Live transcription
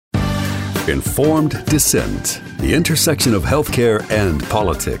Informed Dissent, the intersection of healthcare and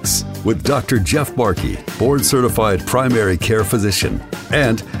politics, with Dr. Jeff Barkey, board-certified primary care physician,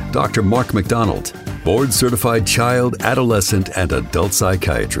 and Dr. Mark McDonald, board-certified child, adolescent, and adult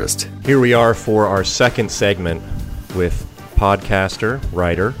psychiatrist. Here we are for our second segment with podcaster,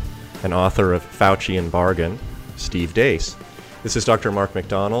 writer, and author of Fauci and Bargain, Steve Deace. This is Dr. Mark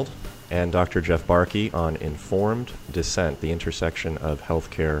McDonald and Dr. Jeff Barkey on Informed Dissent, the intersection of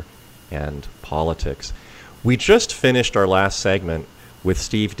healthcare and politics. We just finished our last segment with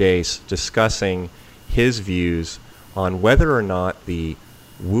Steve Deace discussing his views on whether or not the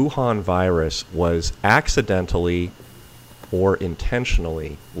Wuhan virus was accidentally or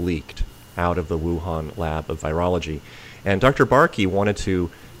intentionally leaked out of the Wuhan lab of virology. And Dr. Barkey wanted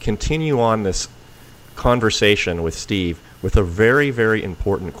to continue on this conversation with Steve with a very, very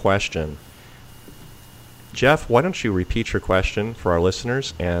important question. Jeff, why don't you repeat your question for our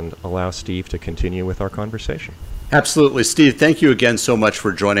listeners and allow Steve to continue with our conversation? Absolutely. Steve, thank you again so much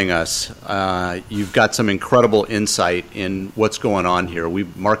for joining us. You've got some incredible insight in what's going on here.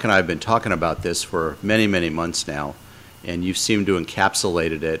 Mark and I have been talking about this for many, many months now, and you seem to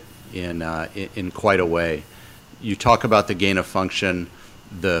encapsulated it in quite a way. You talk about the gain of function,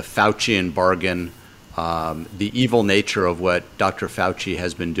 the Faucian bargain, the evil nature of what Dr. Fauci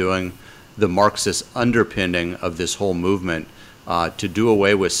has been doing, the Marxist underpinning of this whole movement to do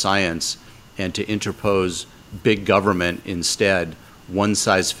away with science and to interpose big government instead, one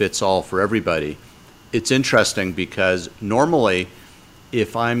size fits all for everybody. It's interesting because normally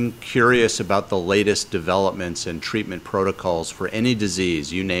if I'm curious about the latest developments and treatment protocols for any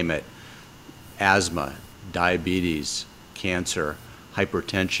disease, you name it, asthma, diabetes, cancer,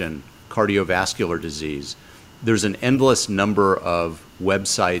 hypertension, cardiovascular disease, there's an endless number of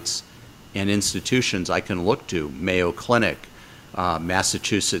websites and institutions I can look to, Mayo Clinic,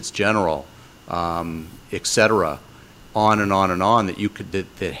 Massachusetts General, etc., on and on and on,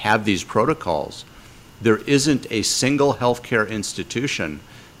 that have these protocols. There isn't a single healthcare institution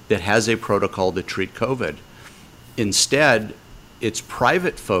that has a protocol to treat COVID. Instead, it's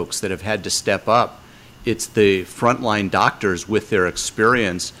private folks that have had to step up. It's the frontline doctors with their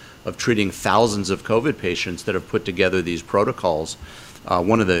experience of treating thousands of COVID patients that have put together these protocols.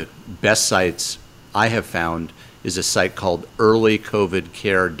 One of the best sites I have found is a site called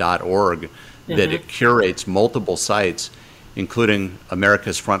earlycovidcare.org that it curates multiple sites, including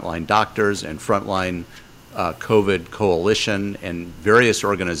America's Frontline Doctors and Frontline COVID Coalition and various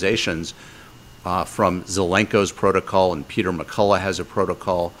organizations from Zelenko's protocol, and Peter McCullough has a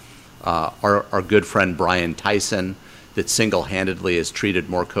protocol. Our good friend Brian Tyson that single-handedly has treated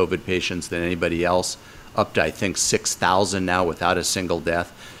more COVID patients than anybody else, up to, I think, 6,000 now without a single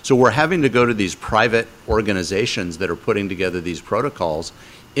death. So we're having to go to these private organizations that are putting together these protocols,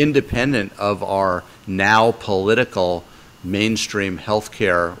 independent of our now political mainstream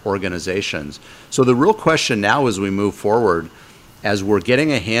healthcare organizations. So the real question now as we move forward, as we're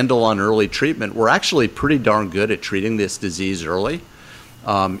getting a handle on early treatment, we're actually pretty darn good at treating this disease early.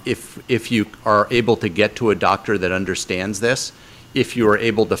 If you are able to get to a doctor that understands this, if you are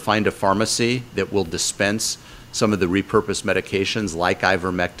able to find a pharmacy that will dispense some of the repurposed medications like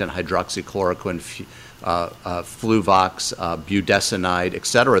ivermectin, hydroxychloroquine, Fluvox, budesonide, et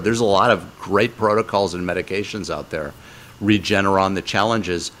cetera. There's a lot of great protocols and medications out there. Regeneron, the challenge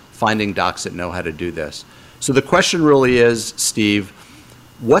is finding docs that know how to do this. So the question really is, Steve,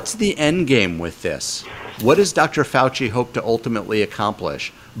 what's the end game with this? What does Dr. Fauci hope to ultimately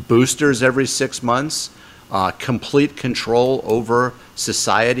accomplish? Boosters every 6 months? Complete control over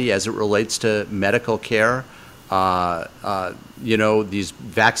society as it relates to medical care? These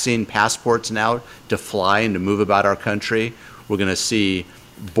vaccine passports now to fly and to move about our country. We're going to see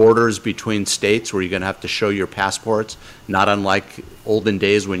borders between states where you're going to have to show your passports, not unlike olden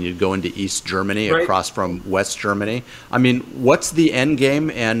days when you'd go into East Germany across from West Germany. I mean, what's the end game,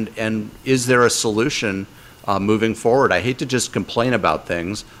 and is there a solution moving forward? I hate to just complain about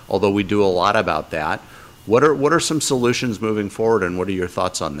things, although we do a lot about that. What are some solutions moving forward, and what are your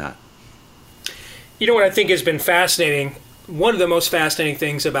thoughts on that? You know what I think has been fascinating? One of the most fascinating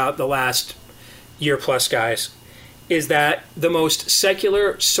things about the last year plus, guys, is that the most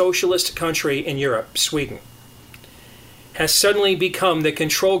secular socialist country in Europe, Sweden, has suddenly become the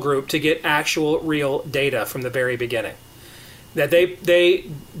control group to get actual real data from the very beginning. That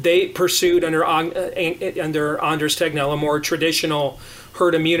they pursued under Anders Tegnell a more traditional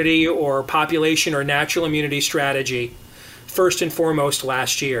herd immunity or population or natural immunity strategy first and foremost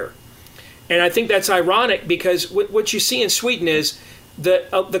last year. And I think that's ironic because what you see in Sweden is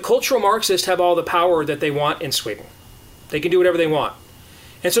the cultural Marxists have all the power that they want in Sweden. They can do whatever they want.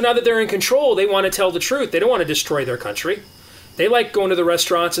 And so now that they're in control, they want to tell the truth. They don't want to destroy their country. They like going to the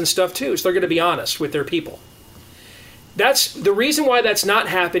restaurants and stuff too, so they're going to be honest with their people. That's the reason why that's not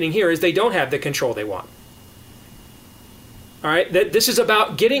happening here, is they don't have the control they want. All right, this is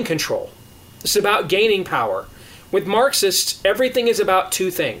about getting control. This is about gaining power. With Marxists, everything is about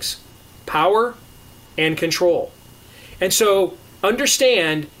two things: power and control. And so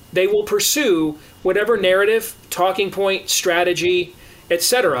understand they will pursue whatever narrative, talking point, strategy,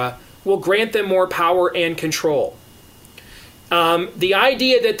 etc., will grant them more power and control. The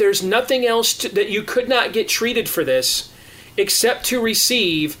idea that there's nothing else that you could not get treated for this except to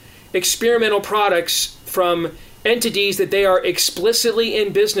receive experimental products from entities that they are explicitly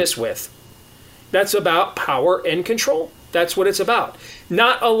in business with. That's about power and control. That's what it's about.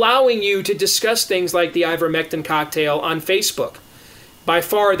 Not allowing you to discuss things like the ivermectin cocktail on Facebook, by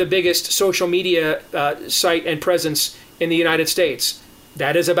far the biggest social media site and presence in the United States.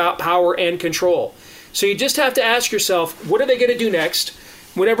 That is about power and control. So you just have to ask yourself, what are they going to do next?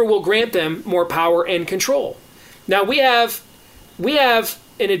 Whatever will grant them more power and control. Now we have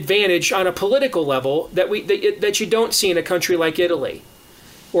an advantage on a political level that you don't see in a country like Italy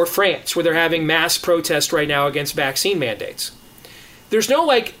or France, where they're having mass protests right now against vaccine mandates. There's no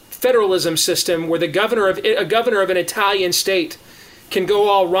like federalism system where a governor of an Italian state can go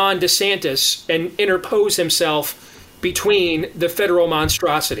all Ron DeSantis and interpose himself between the federal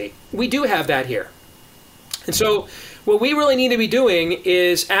monstrosity. We do have that here. And so what we really need to be doing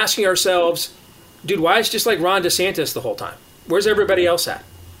is asking ourselves, dude, why is it just like Ron DeSantis the whole time? Where's everybody else at?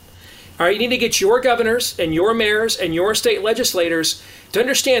 All right, you need to get your governors and your mayors and your state legislators to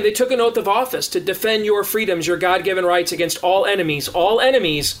understand they took an oath of office to defend your freedoms, your God-given rights against all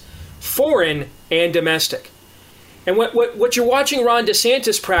enemies, foreign and domestic. And what you're watching Ron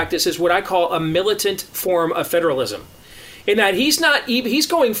DeSantis practice is what I call a militant form of federalism. In that he's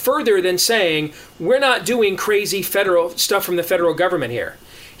going further than saying, we're not doing crazy federal stuff from the federal government here.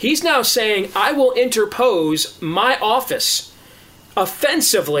 He's now saying, I will interpose my office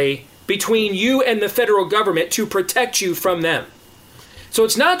offensively between you and the federal government to protect you from them. So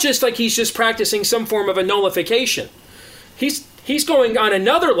it's not just like he's just practicing some form of a nullification. He's going on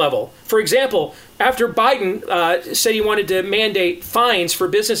another level. For example, after Biden said he wanted to mandate fines for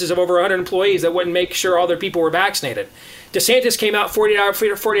businesses of over 100 employees that wouldn't make sure all their people were vaccinated, DeSantis came out 48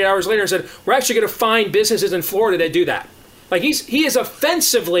 hours later and said, we're actually going to fine businesses in Florida that do that. Like he is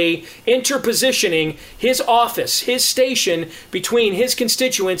offensively interpositioning his office, his station between his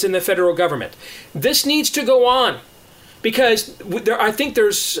constituents and the federal government. This needs to go on because I think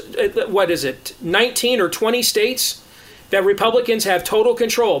there's, 19 or 20 states that Republicans have total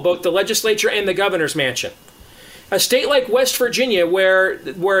control, both the legislature and the governor's mansion. A state like West Virginia, where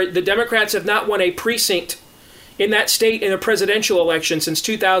the Democrats have not won a precinct in that state in a presidential election since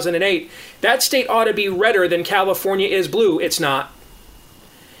 2008, that state ought to be redder than California is blue. It's not.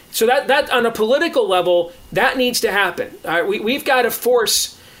 So that on a political level, that needs to happen. All right, we've got to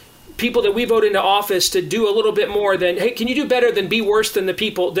force people that we vote into office to do a little bit more than, hey, can you do better than be worse than the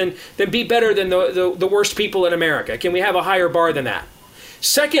people, than be better than the worst people in America? Can we have a higher bar than that?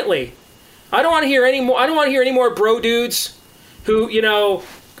 Secondly, I don't want to hear any more bro dudes who,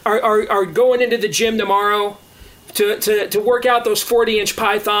 are going into the gym tomorrow to work out those 40-inch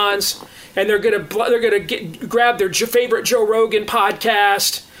pythons, and they're gonna grab their favorite Joe Rogan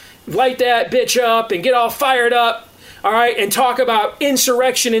podcast, light that bitch up, and get all fired up, all right, and talk about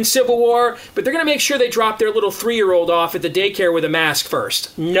insurrection and civil war, but they're gonna make sure they drop their little 3-year-old off at the daycare with a mask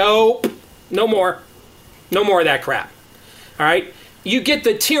first. Nope, no more of that crap. All right. You get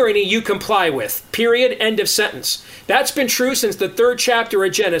the tyranny you comply with. Period. End of sentence. That's been true since the 3rd chapter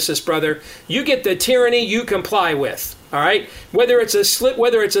of Genesis, brother. You get the tyranny you comply with. All right? Whether it's a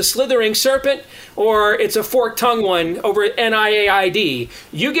slithering serpent or it's a forked-tongued one over at NIAID,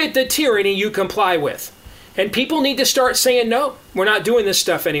 you get the tyranny you comply with. And people need to start saying, no, we're not doing this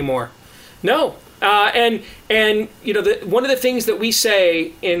stuff anymore. No. And one of the things that we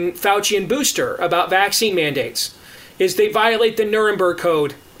say in Fauci and Booster about vaccine mandates is they violate the Nuremberg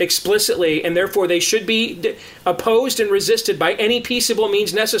Code explicitly, and therefore they should be opposed and resisted by any peaceable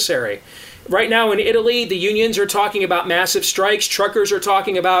means necessary. Right now in Italy, the unions are talking about massive strikes. Truckers are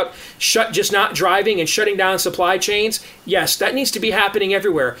talking about just not driving and shutting down supply chains. Yes, that needs to be happening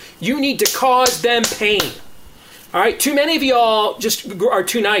everywhere. You need to cause them pain. All right, too many of y'all just are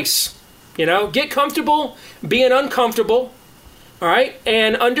too nice. Get comfortable being uncomfortable. All right,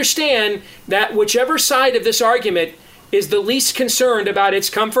 and understand that whichever side of this argument is the least concerned about its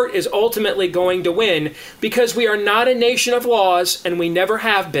comfort is ultimately going to win, because we are not a nation of laws, and we never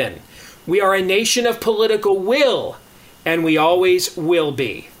have been. We are a nation of political will and we always will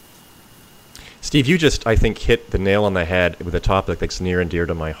be. Steve, you just, I think, hit the nail on the head with a topic that's near and dear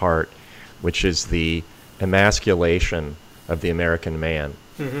to my heart, which is the emasculation of the American man.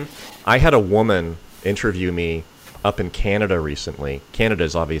 Mm-hmm. I had a woman interview me up in Canada recently. Canada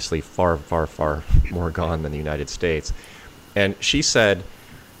is obviously far, far, far more gone than the United States. And she said,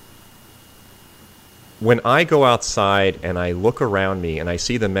 when I go outside and I look around me and I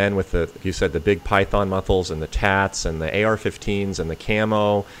see the men with the big python muzzles and the tats and the AR-15s and the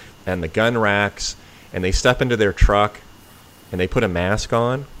camo and the gun racks, and they step into their truck and they put a mask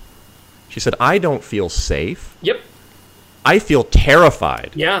on, she said, I don't feel safe. Yep. I feel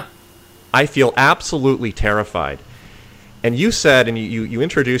terrified. Yeah. I feel absolutely terrified. And you said, and you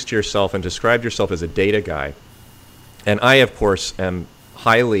introduced yourself and described yourself as a data guy. And I, of course, am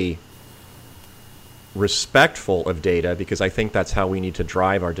highly respectful of data because I think that's how we need to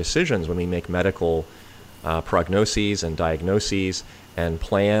drive our decisions when we make medical prognoses and diagnoses and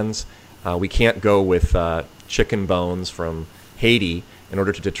plans. We can't go with chicken bones from Haiti in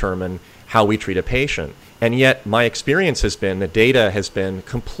order to determine how we treat a patient. And yet my experience has been that data has been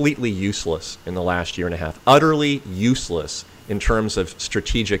completely useless in the last year and a half, utterly useless in terms of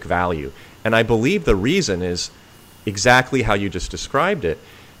strategic value. And I believe the reason is exactly how you just described it.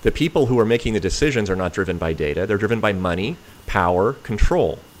 The people who are making the decisions are not driven by data. They're driven by money, power,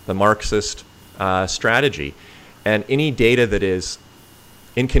 control, the Marxist strategy. And any data that is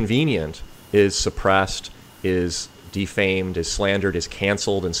inconvenient is suppressed, is defamed, is slandered, is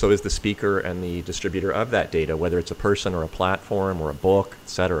canceled, and so is the speaker and the distributor of that data, whether it's a person or a platform or a book,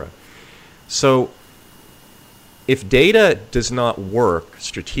 etc. So if data does not work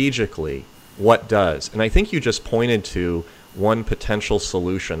strategically, what does? And I think you just pointed to one potential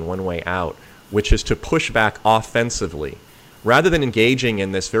solution, one way out, which is to push back offensively. Rather than engaging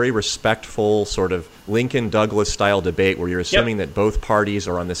in this very respectful sort of Lincoln Douglas style debate where you're assuming that both parties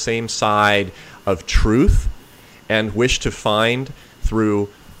are on the same side of truth and wish to find through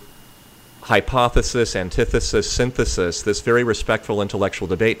hypothesis, antithesis, synthesis, this very respectful intellectual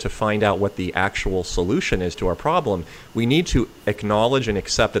debate to find out what the actual solution is to our problem, we need to acknowledge and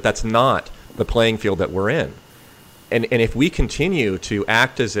accept that that's not the playing field that we're in. And if we continue to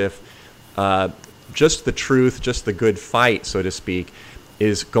act as if just the truth, just the good fight, so to speak,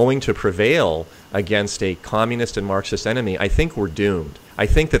 is going to prevail against a communist and Marxist enemy, I think we're doomed. I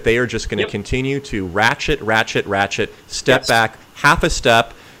think that they are just going to continue to ratchet, step back half a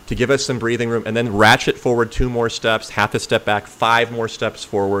step to give us some breathing room, and then ratchet forward 2 more steps, half a step back, 5 more steps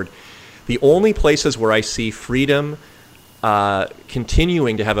forward. The only places where I see freedom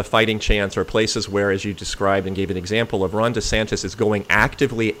continuing to have a fighting chance are places where, as you described and gave an example of, Ron DeSantis is going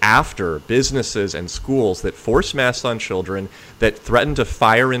actively after businesses and schools that force masks on children, that threaten to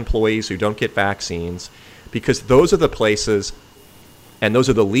fire employees who don't get vaccines, because those are the places and those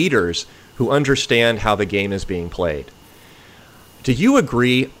are the leaders who understand how the game is being played. Do you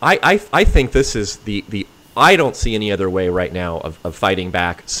agree? I think this is I don't see any other way right now of fighting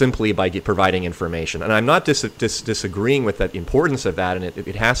back simply by providing information. And I'm not disagreeing with the importance of that, and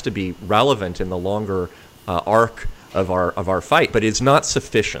it has to be relevant in the longer arc of our fight, but it's not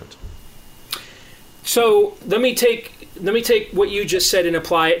sufficient. So let me take what you just said and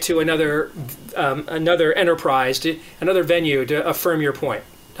apply it to another enterprise, another venue to affirm your point,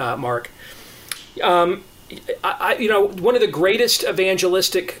 Mark. One of the greatest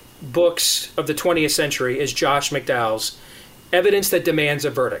evangelistic books of the 20th century is Josh McDowell's Evidence That Demands a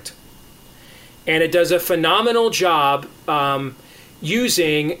Verdict. And it does a phenomenal job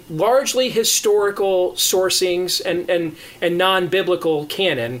using largely historical sourcings and non-biblical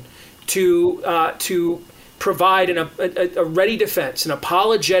canon to provide a ready defense, an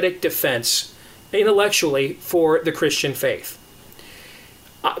apologetic defense intellectually for the Christian faith.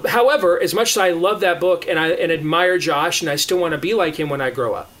 However, as much as I love that book and admire Josh and I still want to be like him when I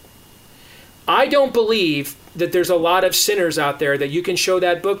grow up, I don't believe that there's a lot of sinners out there that you can show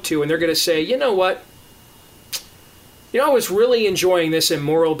that book to and they're going to say, you know what? I was really enjoying this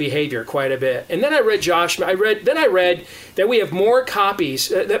immoral behavior quite a bit. And then I read I read that we have more copies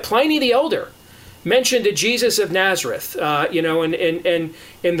that Pliny the Elder mentioned to Jesus of Nazareth, in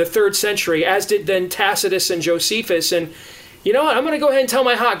the 3rd century, as did then Tacitus and Josephus. And you know what? I'm going to go ahead and tell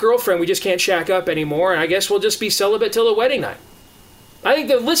my hot girlfriend we just can't shack up anymore, and I guess we'll just be celibate till the wedding night. I think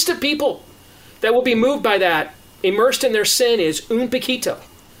the list of people that will be moved by that, immersed in their sin, is un poquito.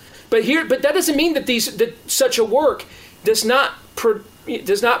 But that doesn't mean that such a work does not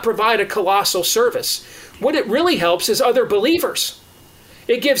provide a colossal service. What it really helps is other believers.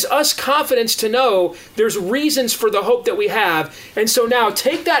 It gives us confidence to know there's reasons for the hope that we have. And so now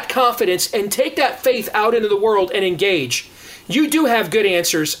take that confidence and take that faith out into the world and engage. You do have good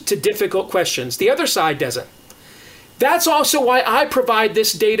answers to difficult questions. The other side doesn't. That's also why I provide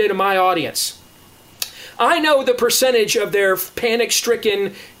this data to my audience. I know the percentage of their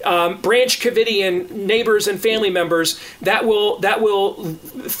panic-stricken Branch Covidian neighbors and family members that will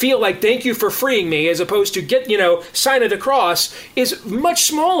feel like thank you for freeing me, as opposed to sign of the cross, is much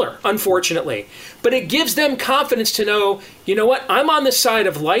smaller, unfortunately. But it gives them confidence to know, you know what, I'm on the side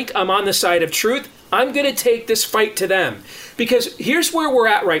of light, I'm on the side of truth, I'm going to take this fight to them. Because here's where we're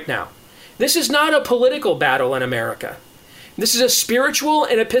at right now. This is not a political battle in America. This is a spiritual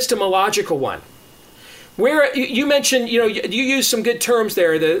and epistemological one. Where you mentioned, you use some good terms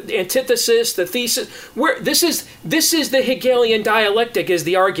there, the antithesis, the thesis. Where this is the Hegelian dialectic is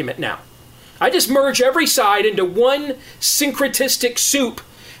the argument now. I just merge every side into one syncretistic soup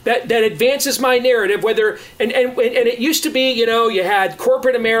that advances my narrative. And it used to be, you had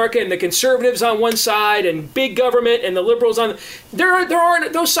corporate America and the conservatives on one side and big government and the liberals on.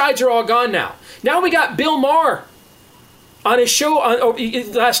 Those sides are all gone now. Now we got Bill Maher on his show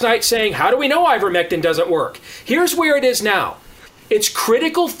last night saying, how do we know ivermectin doesn't work? Here's where it is now. It's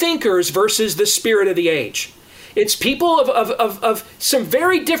critical thinkers versus the spirit of the age. It's people of some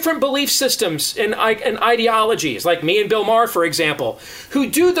very different belief systems and ideologies, like me and Bill Maher, for example, who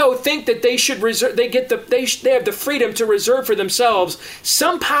do, though, think that they should reserve, they have the freedom to reserve for themselves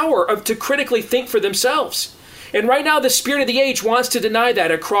some power to critically think for themselves. And right now, the spirit of the age wants to deny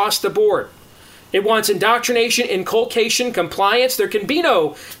that across the board. It wants indoctrination, inculcation, compliance. There can be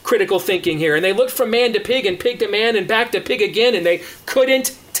no critical thinking here. And they looked from man to pig and pig to man and back to pig again, and they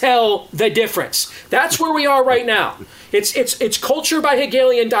couldn't tell the difference. That's where we are right now. It's culture by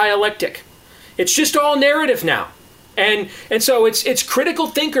Hegelian dialectic. It's just all narrative now. And so it's critical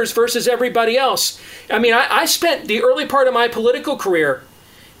thinkers versus everybody else. I mean, I spent the early part of my political career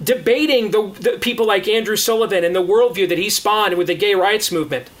debating the people like Andrew Sullivan and the worldview that he spawned with the gay rights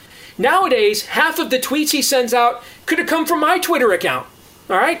movement. Nowadays, half of the tweets he sends out could have come from my Twitter account.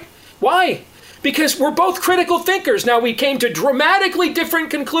 All right? Why? Because we're both critical thinkers. Now, we came to dramatically different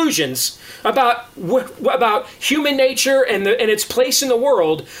conclusions about human nature and its place in the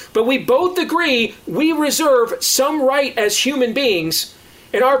world, but we both agree we reserve some right as human beings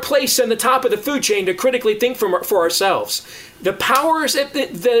in our place on the top of the food chain to critically think for ourselves. The powers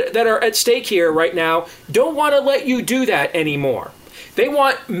that are at stake here right now don't want to let you do that anymore. They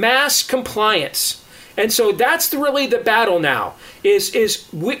want mass compliance. And so that's really the battle now,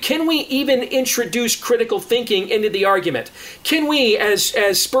 can we even introduce critical thinking into the argument? Can we, as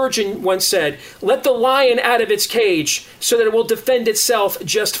Spurgeon once said, let the lion out of its cage so that it will defend itself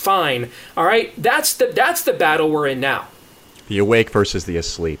just fine? All right? That's the battle we're in now. The awake versus the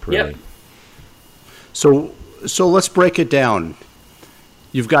asleep, really. Yep. So let's break it down.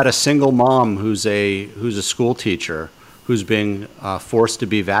 You've got a single mom who's a school teacher who's being forced to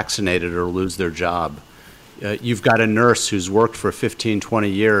be vaccinated or lose their job. You've got a nurse who's worked for 15, 20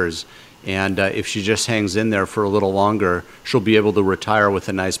 years, and if she just hangs in there for a little longer, she'll be able to retire with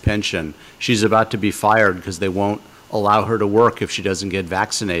a nice pension. She's about to be fired because they won't allow her to work if she doesn't get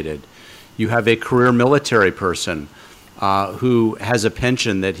vaccinated. You have a career military person who has a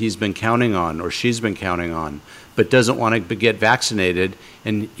pension that he's been counting on or she's been counting on, but doesn't want to get vaccinated,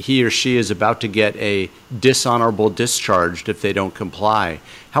 and he or she is about to get a dishonorable discharge if they don't comply.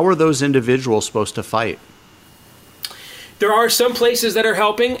 How are those individuals supposed to fight? There are some places that are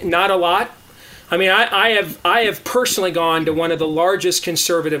helping, not a lot. I mean, I have personally gone to one of the largest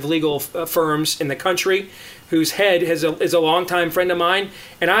conservative legal firms in the country, whose head is a longtime friend of mine,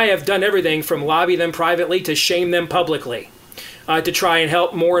 and I have done everything from lobby them privately to shame them publicly to try and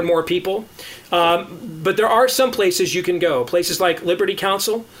help more and more people. But there are some places you can go, places like Liberty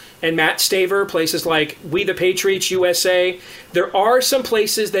Counsel and Matt Staver, places like We the Patriots USA. There are some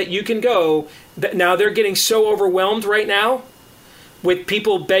places that you can go that now they're getting so overwhelmed right now with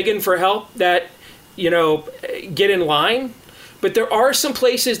people begging for help that, get in line. But there are some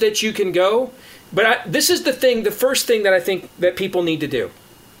places that you can go. But this is the first thing that I think that people need to do.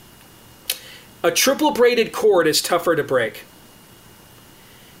 A triple braided cord is tougher to break.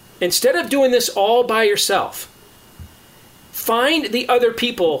 Instead of doing this all by yourself, find the other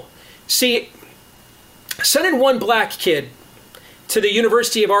people. See, sending one black kid to the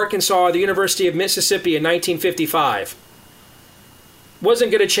University of Arkansas or the University of Mississippi in 1955 wasn't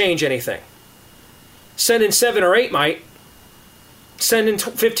going to change anything. Sending 7 or 8 might. Sending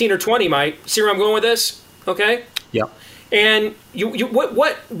 15 or 20 might. See where I'm going with this? Okay? Yeah. And what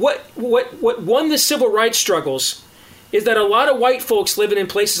won the civil rights struggles is that a lot of white folks living in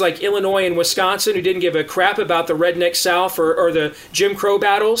places like Illinois and Wisconsin who didn't give a crap about the redneck South or the Jim Crow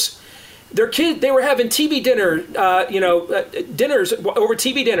battles, they were having TV dinners over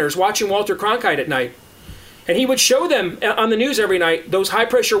TV dinners, watching Walter Cronkite at night. And he would show them on the news every night those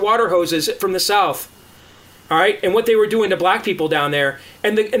high-pressure water hoses from the South, all right, and what they were doing to black people down there.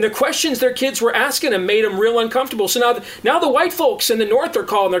 And the questions their kids were asking them made them real uncomfortable. So now the white folks in the North are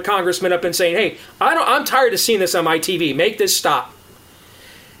calling their congressmen up and saying, hey, I'm tired of seeing this on my TV. Make this stop.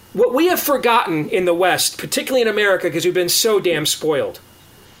 What we have forgotten in the West, particularly in America, because we've been so damn spoiled,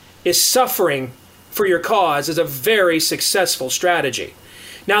 is suffering for your cause is a very successful strategy.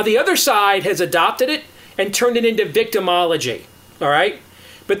 Now, the other side has adopted it and turned it into victimology, all right?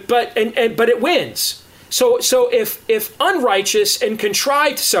 But it wins. So if unrighteous and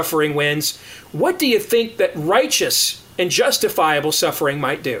contrived suffering wins, what do you think that righteous and justifiable suffering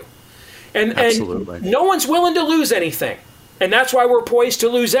might do? And no one's willing to lose anything. And that's why we're poised to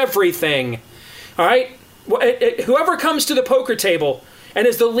lose everything, all right? Whoever comes to the poker table and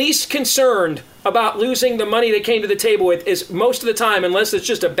is the least concerned about losing the money they came to the table with is most of the time, unless it's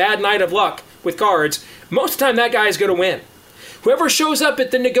just a bad night of luck with cards, most of the time that guy is going to win. Whoever shows up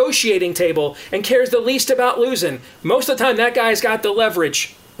at the negotiating table and cares the least about losing, most of the time that guy's got the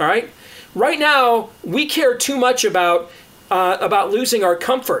leverage, all right? Right now, we care too much about losing our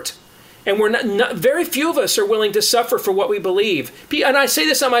comfort. And very few of us are willing to suffer for what we believe. And I say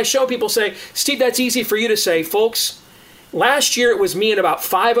this on my show, people say, Steve, that's easy for you to say. Folks, last year, it was me and about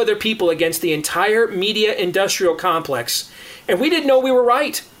 5 other people against the entire media industrial complex. And we didn't know we were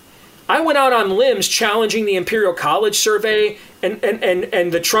right. I went out on limbs challenging the Imperial College survey and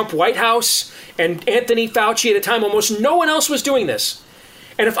the Trump White House and Anthony Fauci at a time almost no one else was doing this.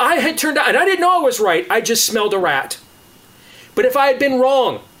 And if I had turned out, and I didn't know I was right, I just smelled a rat. But if I had been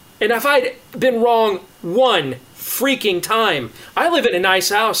wrong, and if I'd been wrong one freaking time, I live in a nice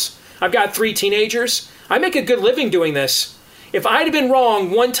house. I've got 3 teenagers. I make a good living doing this. If I'd have been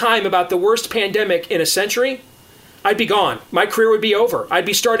wrong one time about the worst pandemic in a century, I'd be gone. My career would be over. I'd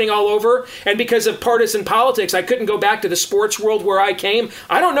be starting all over. And because of partisan politics, I couldn't go back to the sports world where I came.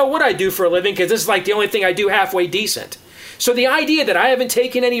 I don't know what I do for a living because this is like the only thing I do halfway decent. So the idea that I haven't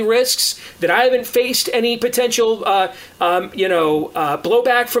taken any risks, that I haven't faced any potential,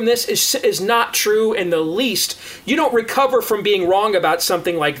 blowback from this is not true in the least. You don't recover from being wrong about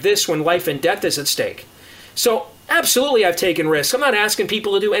something like this when life and death is at stake. So absolutely, I've taken risks. I'm not asking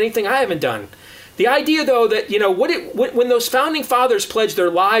people to do anything I haven't done. The idea, though, that when those founding fathers pledged their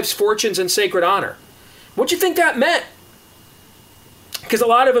lives, fortunes, and sacred honor, what do you think that meant? Because a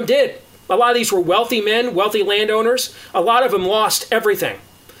lot of them did. A lot of these were wealthy men, wealthy landowners. A lot of them lost everything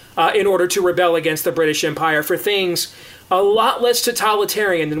in order to rebel against the British Empire for things a lot less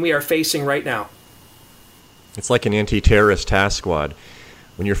totalitarian than we are facing right now. It's like an anti-terrorist task squad.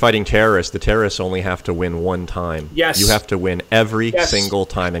 When you're fighting terrorists, the terrorists only have to win one time. Yes. You have to win every single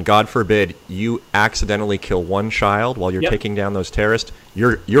time. And God forbid you accidentally kill one child while you're taking down those terrorists,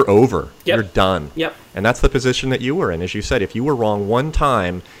 you're over. You're done. Yep. And that's the position that you were in. As you said, if you were wrong one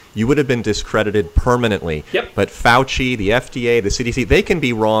time, you would have been discredited permanently. Yep. But Fauci, the FDA, the CDC, they can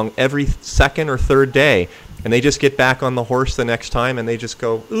be wrong every second or third day. And they just get back on the horse the next time and they just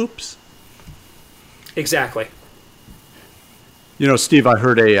go, oops. Exactly. You know, Steve, I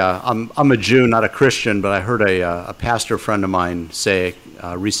heard I'm a Jew, not a Christian, but I heard a pastor friend of mine say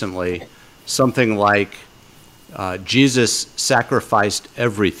recently something like, Jesus sacrificed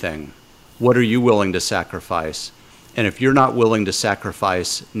everything. What are you willing to sacrifice? And if you're not willing to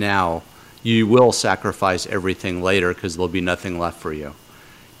sacrifice now, you will sacrifice everything later because there'll be nothing left for you.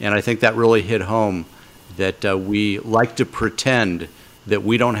 And I think that really hit home that we like to pretend that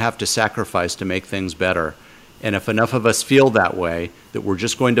we don't have to sacrifice to make things better. And if enough of us feel that way, that we're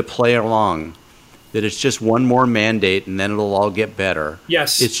just going to play along, that it's just one more mandate and then it'll all get better.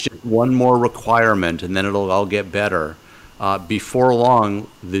 Yes. It's just one more requirement and then it'll all get better. Before long,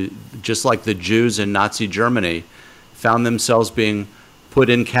 just like the Jews in Nazi Germany found themselves being put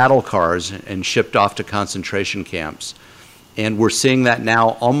in cattle cars and shipped off to concentration camps. And we're seeing that now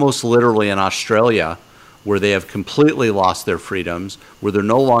almost literally in Australia, where they have completely lost their freedoms, where they're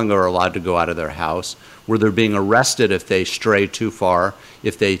no longer allowed to go out of their house, where they're being arrested if they stray too far,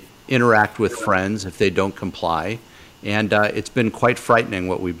 if they interact with friends, if they don't comply. And it's been quite frightening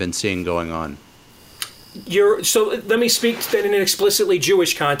what we've been seeing going on. So let me speak then in an explicitly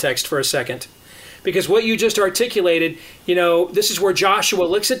Jewish context for a second. Because what you just articulated, this is where Joshua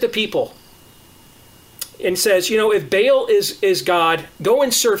looks at the people and says, if Baal is God, go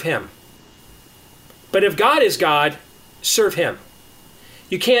and serve him. But if God is God, serve him.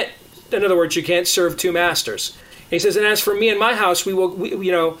 In other words, you can't serve two masters. He says, and as for me and my house, we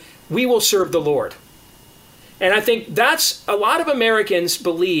will serve the Lord. And I think that's a lot of Americans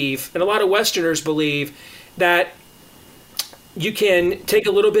believe, and a lot of Westerners believe, that you can take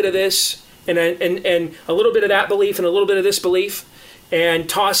a little bit of this and a little bit of that belief and a little bit of this belief and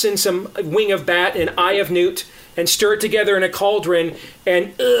toss in some wing of bat and eye of newt and stir it together in a cauldron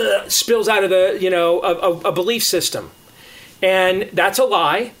and spills out of a belief system. And that's a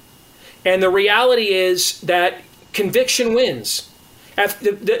lie. And the reality is that conviction wins.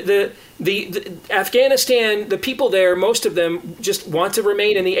 The Afghanistan, the people there, most of them just want to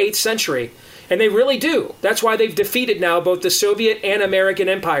remain in the 8th century. And they really do. That's why they've defeated now both the Soviet and American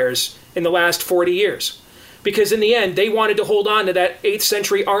empires in the last 40 years. Because in the end, they wanted to hold on to that 8th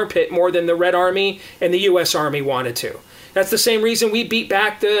century armpit more than the Red Army and the U.S. Army wanted to. That's the same reason we beat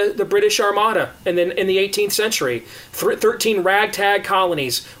back the British Armada in the 18th century. 13 ragtag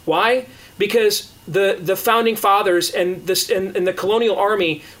colonies. Why? Because the founding fathers and the colonial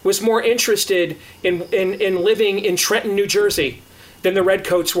army was more interested in living in Trenton, New Jersey than the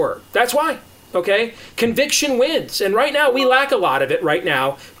Redcoats were. That's why. Okay, conviction wins, and right now we lack a lot of it right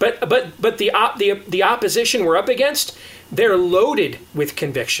now. But the opposition we're up against, they're loaded with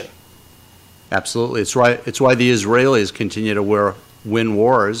conviction. Absolutely, it's right. It's why the Israelis continue to win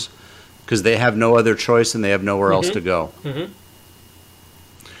wars, because they have no other choice and they have nowhere else to go. Mm-hmm.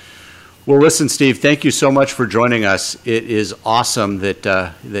 Well, listen, Steve, thank you so much for joining us. It is awesome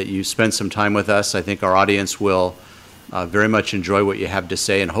that you spent some time with us. I think our audience will very much enjoy what you have to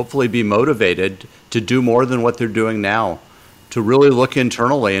say and hopefully be motivated to do more than what they're doing now, to really look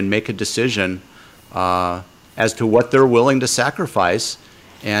internally and make a decision as to what they're willing to sacrifice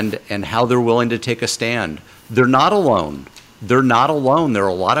and how they're willing to take a stand. They're not alone. They're not alone. There are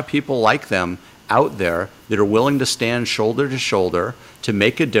a lot of people like them out there that are willing to stand shoulder to shoulder to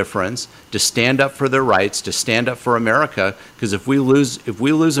make a difference, to stand up for their rights, to stand up for America, because if we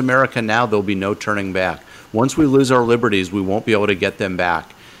lose America now, there'll be no turning back. Once we lose our liberties, we won't be able to get them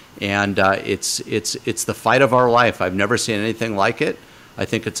back. And it's the fight of our life. I've never seen anything like it. I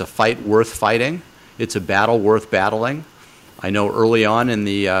think it's a fight worth fighting. It's a battle worth battling. I know early on in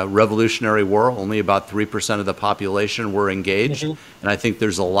the Revolutionary War, only about 3% of the population were engaged. Mm-hmm. And I think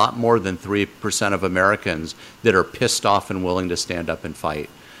there's a lot more than 3% of Americans that are pissed off and willing to stand up and fight.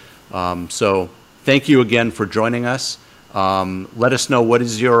 So thank you again for joining us. Let us know what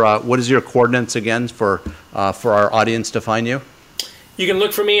is your coordinates again for our audience to find you. You can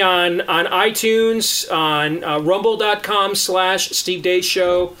look for me on iTunes, on rumble.com/Steve Deace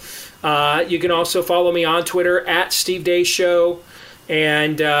Show. You can also follow me on Twitter @Steve Deace Show.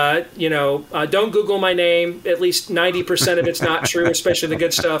 And, don't Google my name. At least 90% of it's not true, especially the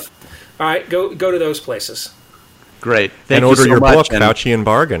good stuff. All right, go to those places. Great. Thank you so much. And order your book, Fauci and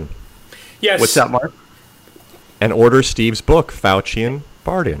Bargain. Yes. What's that, Mark? And order Steve's book, Fauci and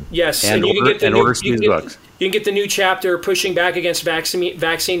Bargain. Yes. And order Steve's books. You can get the new chapter, Pushing Back Against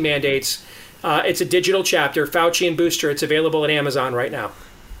Vaccine Mandates. It's a digital chapter, Fauci and Booster. It's available at Amazon right now.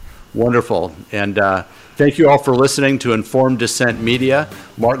 Wonderful. And thank you all for listening to Informed Dissent Media.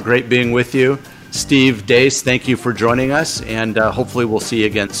 Mark, great being with you. Steve Deace, thank you for joining us, and hopefully we'll see you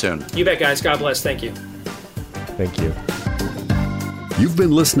again soon. You bet, guys. God bless. Thank you. Thank you. You've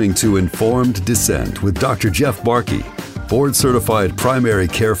been listening to Informed Dissent with Dr. Jeff Barkey, board-certified primary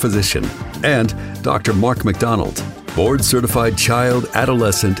care physician, and Dr. Mark McDonald, board-certified child,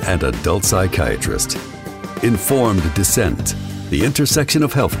 adolescent, and adult psychiatrist. Informed Dissent, the intersection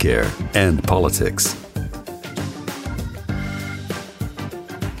of healthcare and politics.